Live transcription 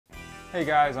Hey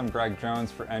guys, I'm Greg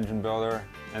Jones for Engine Builder,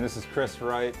 and this is Chris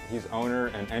Wright. He's owner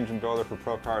and engine builder for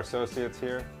Procar Associates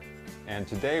here. And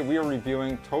today we are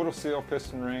reviewing Total Seal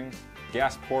Piston Rings,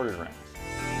 gas ported rings.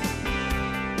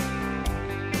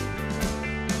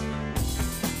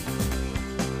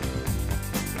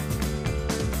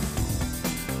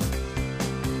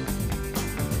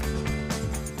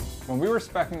 When we were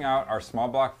speccing out our small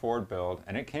block Ford build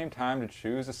and it came time to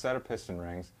choose a set of piston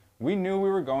rings, we knew we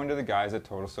were going to the guys at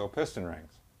Total Seal Piston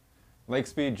Rings.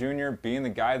 Lakespeed Jr., being the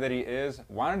guy that he is,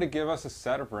 wanted to give us a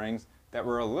set of rings that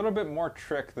were a little bit more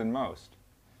trick than most.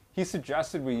 He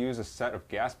suggested we use a set of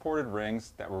gas-ported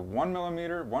rings that were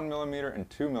 1mm, 1mm, and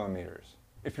 2mm.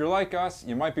 If you're like us,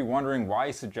 you might be wondering why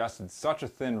he suggested such a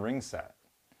thin ring set.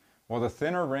 Well, the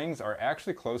thinner rings are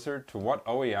actually closer to what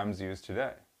OEMs use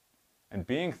today. And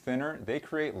being thinner, they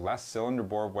create less cylinder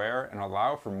bore wear and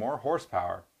allow for more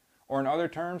horsepower. Or in other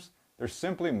terms, they're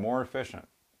simply more efficient.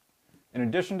 In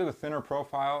addition to the thinner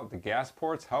profile, the gas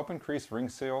ports help increase ring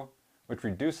seal, which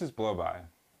reduces blow-by.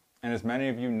 And as many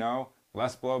of you know,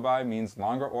 less blow-by means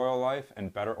longer oil life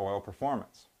and better oil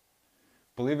performance.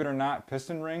 Believe it or not,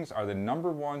 piston rings are the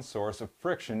 #1 source of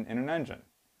friction in an engine.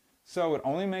 So it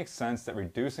only makes sense that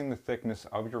reducing the thickness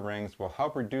of your rings will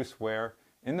help reduce wear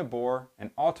in the bore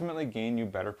and ultimately gain you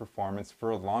better performance for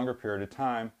a longer period of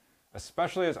time,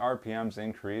 especially as RPMs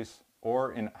increase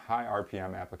or in high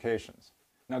RPM applications.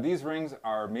 Now these rings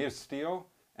are made of steel,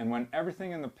 and when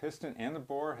everything in the piston and the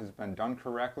bore has been done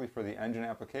correctly for the engine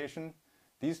application,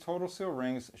 these Total Seal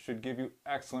rings should give you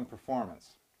excellent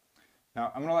performance. Now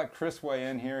I'm going to let Chris weigh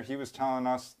in here. He was telling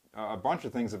us a bunch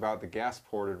of things about the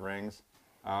gas-ported rings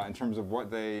in terms of what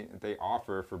they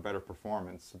offer for better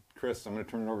performance. Chris, I'm going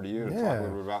to turn it over to you to talk a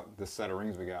little bit about this set of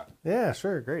rings we got. Yeah,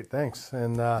 sure. Great. Thanks.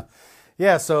 And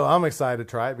yeah, so I'm excited to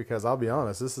try it because I'll be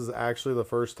honest, this is actually the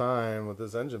first time with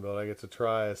this engine build I get to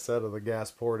try a set of the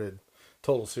gas-ported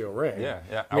Total Seal ring.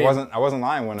 Yeah. I wasn't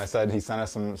lying when I said he sent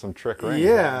us some trick rings.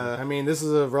 Yeah, I mean, this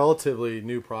is a relatively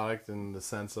new product in the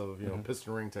sense of, you know,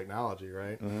 piston ring technology,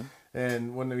 right?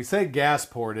 And when we say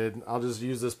gas-ported, I'll just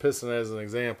use this piston as an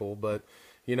example, but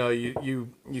you know,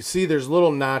 you see there's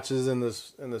little notches in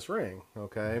this ring,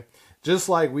 okay? Just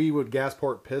like we would gas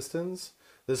port pistons,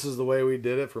 this is the way we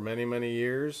did it for many, many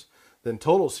years. Then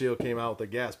Total Seal came out with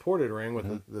a gas ported ring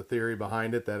with the theory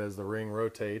behind it that as the ring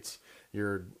rotates,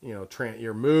 you're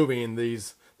moving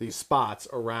these spots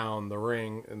around the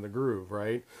ring and the groove,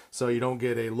 right? So you don't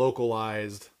get a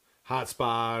localized hot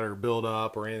spot or build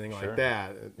up or anything like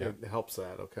that. It helps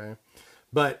that, okay?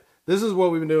 But this is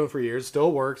what we've been doing for years.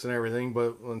 Still works and everything,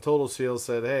 but when Total Seal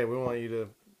said, hey, we want you to,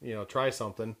 you know, try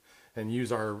something and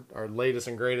use our latest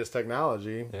and greatest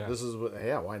technology, this is what,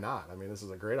 why not? I mean, this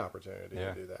is a great opportunity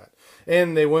to do that.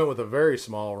 And they went with a very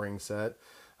small ring set.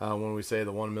 When we say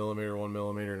the 1mm,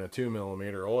 1mm, and a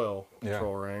 2mm oil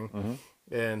control ring.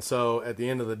 And so at the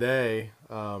end of the day,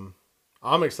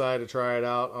 I'm excited to try it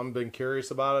out. I've been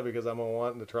curious about it because I'm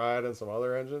wanting to try it in some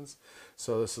other engines.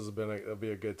 So this it'll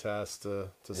be a good test to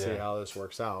see how this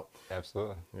works out.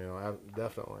 Absolutely. You know,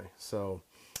 definitely. So,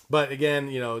 but again,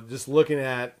 you know, just looking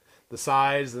at the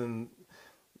size and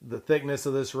the thickness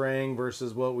of this ring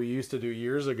versus what we used to do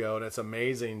years ago, and it's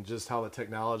amazing just how the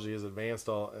technology has advanced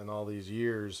in all these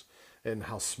years and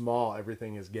how small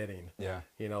everything is getting. Yeah.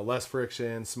 You know, less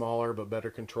friction, smaller but better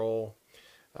control.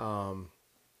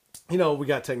 You know, we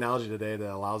got technology today that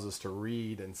allows us to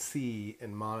read and see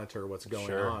and monitor what's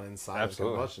going on inside the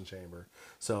combustion chamber.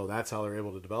 So that's how they're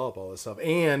able to develop all this stuff.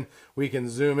 And we can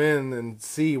zoom in and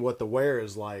see what the wear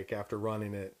is like after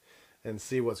running it and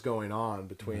see what's going on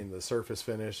between the surface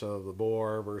finish of the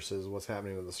bore versus what's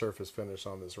happening to the surface finish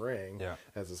on this ring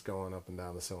as it's going up and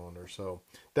down the cylinder. So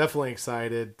definitely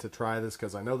excited to try this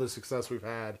because I know the success we've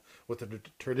had with the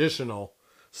traditional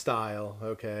style,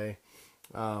 okay?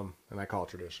 And I call it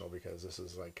traditional because this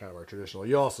is like kind of our traditional.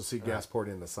 You also see gas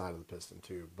porting in the side of the piston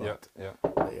too. But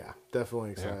yeah,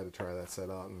 definitely excited to try that set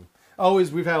out. And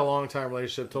we've had a long time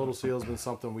relationship. Total Seal has been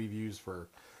something we've used for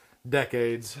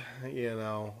decades, you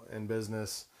know, in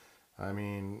business. I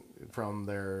mean, from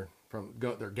their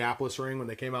gapless ring when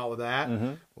they came out with that,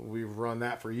 we've run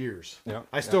that for years.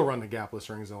 I still run the gapless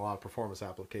rings in a lot of performance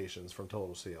applications from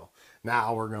Total Seal.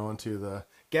 Now we're going to the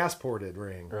gas ported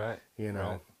ring, right? You know.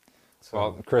 Right. So,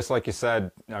 well, Chris, like you said,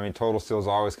 I mean, Total Seal's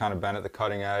always kind of been at the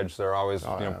cutting edge. They're always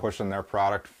pushing their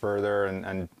product further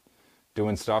and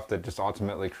doing stuff that just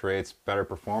ultimately creates better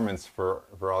performance for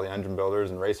all the engine builders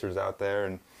and racers out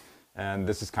there. And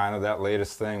this is kind of that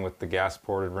latest thing with the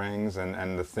gas-ported rings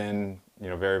and the thin, you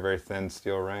know, very, very thin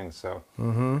steel rings. So,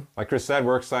 like Chris said,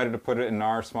 we're excited to put it in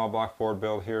our small block Ford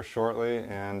build here shortly.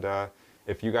 And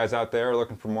If you guys out there are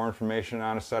looking for more information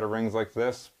on a set of rings like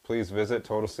this, please visit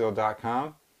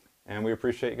totalseal.com, and we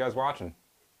appreciate you guys watching.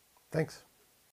 Thanks.